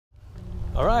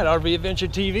All right, RV Adventure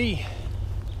TV.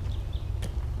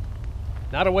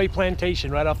 Nottoway Plantation,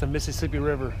 right off the Mississippi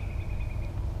River.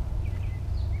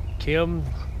 Kim,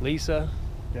 Lisa,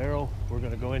 Darrell, we're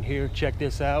gonna go in here, check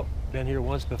this out. Been here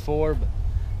once before, but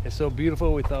it's so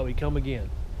beautiful we thought we'd come again.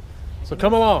 So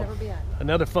come along,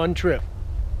 another fun trip.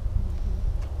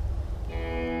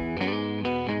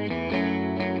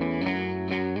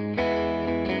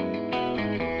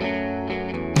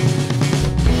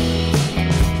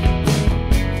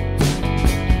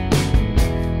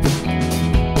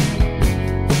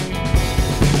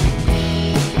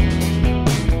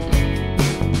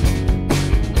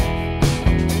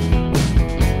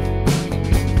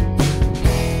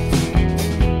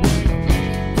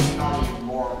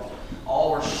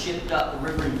 Up the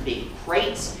river in big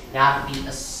crates, now have to be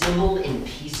assembled in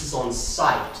pieces on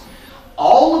site.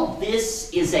 All of this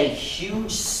is a huge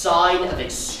sign of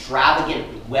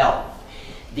extravagant wealth.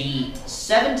 The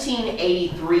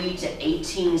 1783 to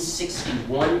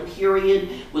 1861 period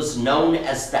was known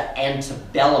as the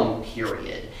antebellum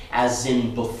period, as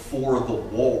in before the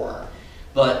war.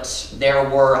 But there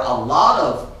were a lot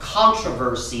of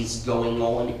controversies going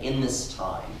on in this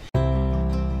time.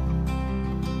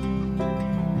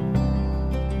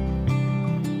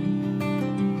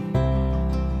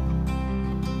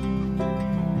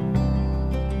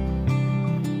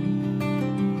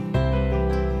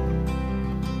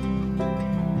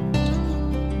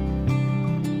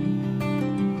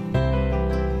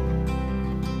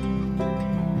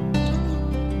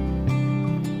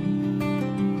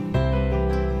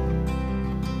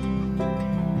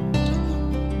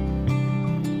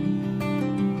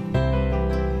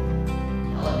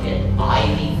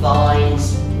 Ivy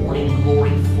vines, morning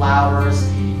glory flowers.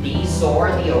 These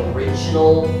are the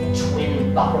original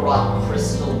twin baccarat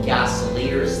crystal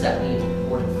gasoliers that we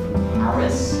imported from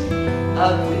Paris.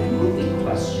 A quick movie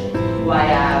question. Do I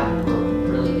have, or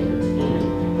really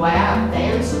entertainment, do I have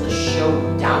fans of the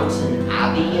show Downton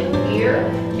Abbey in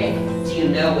here? Okay, do you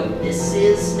know what this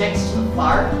is next to the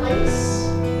fireplace?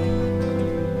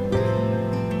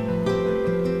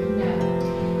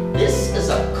 No. This is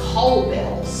a call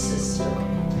bell system.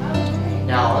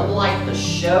 Now, unlike the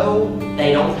show,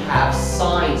 they don't have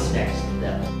signs next to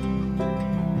them.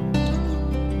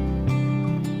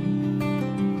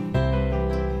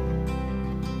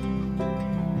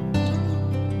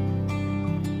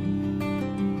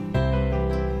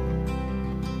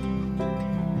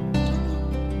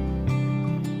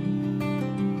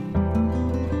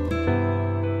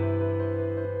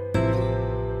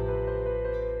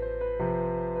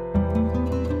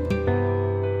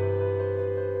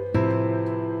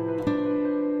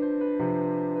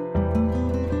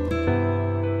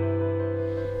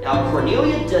 Now,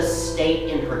 Cornelia does state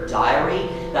in her diary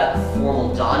that the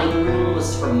formal dining room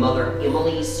was for Mother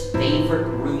Emily's favorite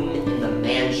room in the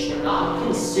mansion, not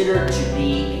considered to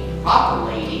be a proper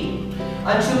lady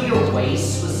until your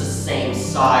waist was the same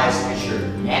size as your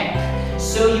neck,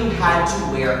 so you had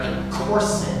to wear a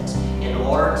corset in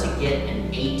order to get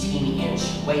an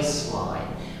 18-inch waistline.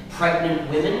 Pregnant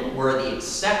women were the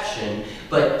exception,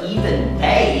 but even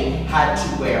they had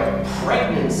to wear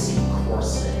pregnancy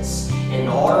corsets in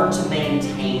order to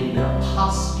maintain their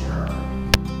posture.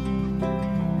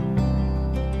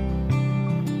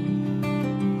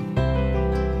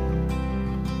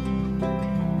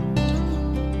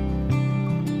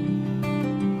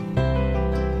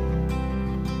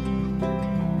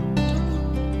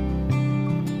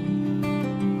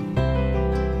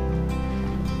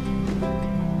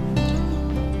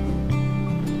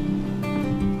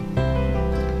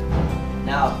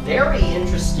 Now, very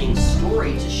interesting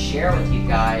story to share with you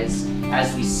guys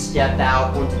as we step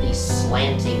out onto these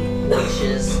slanting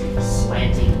porches,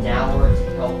 slanting downward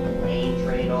to help the rain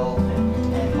drain off,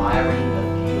 and admiring the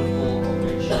beautiful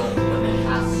original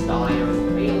cast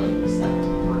iron railings that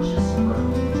were purchased for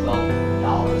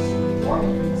 $1,200 in New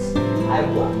Orleans. I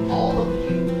want all of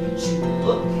you to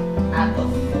look at the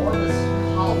farthest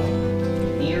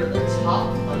column near the top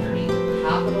underneath the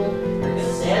Capitol.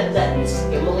 It said that Miss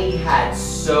Emily had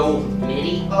so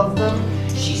many of them,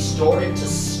 she started to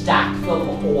stack them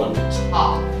on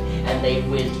top, and they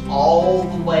went all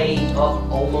the way up,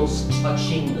 almost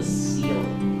touching the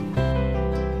ceiling.